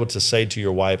necessarily be able to say to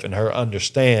your wife and her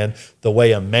understand the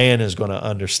way a man is going to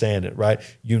understand it, right?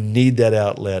 You need that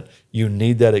outlet. You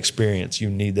need that experience. You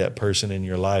need that person in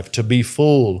your life to be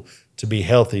full, to be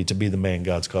healthy, to be the man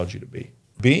God's called you to be.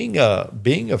 Being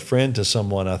a friend to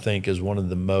someone, I think, is one of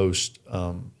the most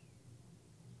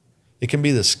it can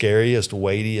be the scariest,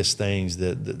 weightiest things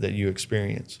that you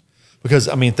experience. Because,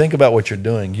 I mean, think about what you're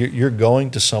doing. You're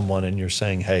going to someone and you're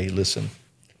saying, hey, listen,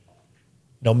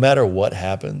 no matter what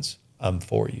happens, I'm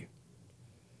for you.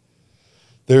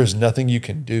 There's nothing you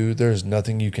can do. There's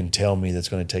nothing you can tell me that's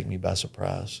going to take me by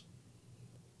surprise.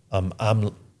 I'm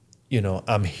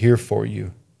here for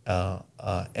you, and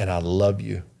I love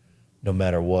you no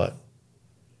matter what.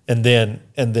 And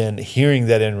then hearing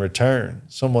that in return,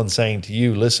 someone saying to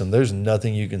you, listen, there's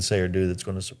nothing you can say or do that's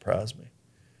going to surprise me.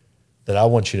 That I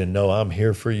want you to know I'm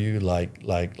here for you, like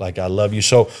I love you.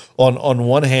 So on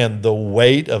one hand, the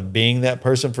weight of being that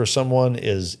person for someone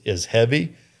is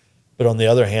heavy, but on the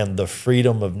other hand, the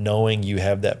freedom of knowing you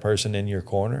have that person in your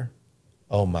corner,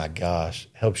 oh my gosh,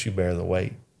 helps you bear the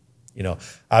weight. You know,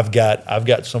 I've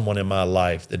got someone in my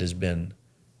life that has been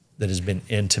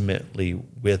intimately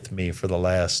with me for the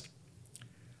last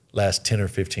 10 or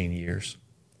 15 years.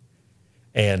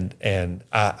 And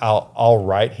I'll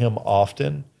write him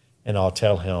often and I'll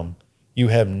tell him, you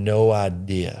have no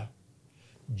idea,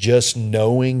 just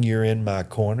knowing you're in my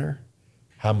corner,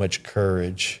 how much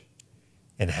courage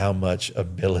and how much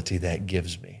ability that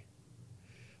gives me.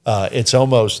 It's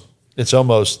almost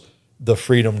the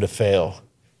freedom to fail,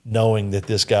 knowing that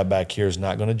this guy back here is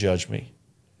not going to judge me.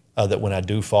 That when I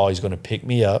do fall, he's going to pick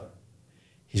me up.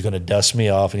 He's going to dust me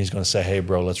off, and he's going to say, hey,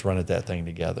 bro, let's run at that thing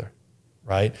together,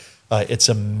 right? It's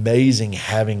amazing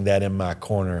having that in my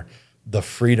corner, the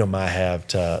freedom I have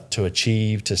to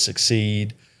achieve, to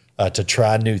succeed, to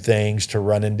try new things, to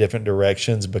run in different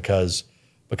directions because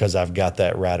I've got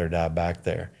that ride or die back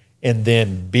there. And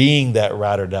then being that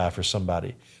ride or die for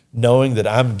somebody, knowing that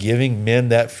I'm giving men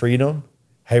that freedom.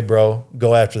 Hey, bro,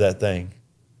 go after that thing.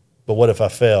 But what if I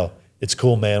fail? It's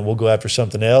cool, man. We'll go after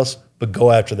something else, but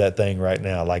go after that thing right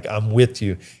now. Like, I'm with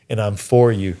you and I'm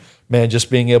for you. Man,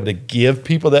 just being able to give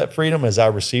people that freedom as I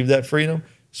receive that freedom,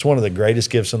 it's one of the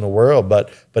greatest gifts in the world,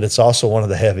 but it's also one of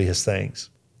the heaviest things.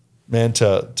 Man,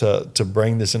 to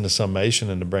bring this into summation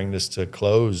and to bring this to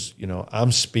close,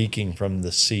 I'm speaking from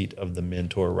the seat of the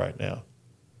mentor right now.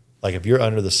 Like, if you're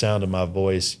under the sound of my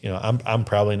voice, I'm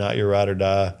probably not your ride or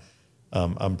die.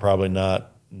 I'm probably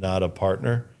not a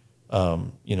partner.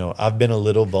 I've been a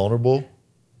little vulnerable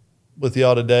with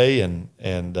y'all today,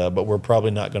 but we're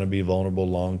probably not going to be vulnerable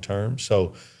long term.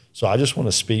 So I just want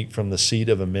to speak from the seat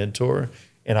of a mentor,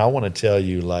 and I want to tell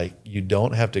you, like, you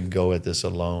don't have to go at this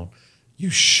alone. You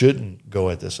shouldn't go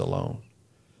at this alone.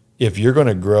 If you're going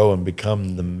to grow and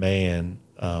become the man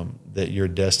that you're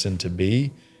destined to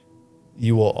be,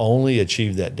 you will only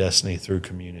achieve that destiny through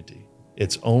community.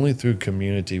 It's only through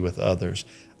community with others.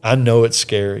 I know it's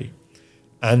scary.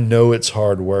 I know it's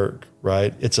hard work,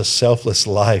 right? It's a selfless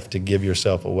life to give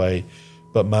yourself away.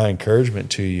 But my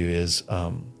encouragement to you is,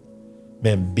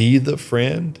 man, be the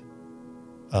friend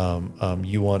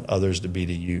you want others to be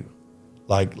to you.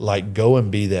 Like go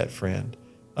and be that friend.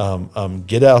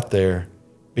 Get out there,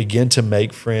 begin to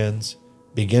make friends,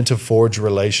 begin to forge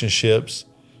relationships,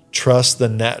 trust the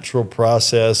natural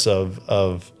process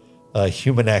of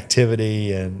human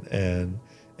activity and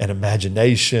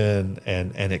imagination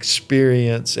and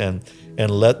experience, and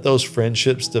let those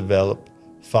friendships develop,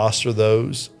 foster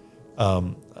those,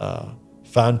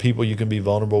 find people you can be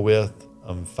vulnerable with,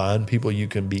 find people you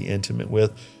can be intimate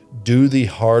with. Do the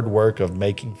hard work of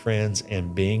making friends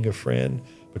and being a friend,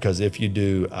 because if you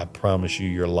do, I promise you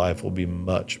your life will be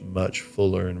much, much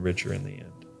fuller and richer in the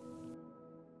end.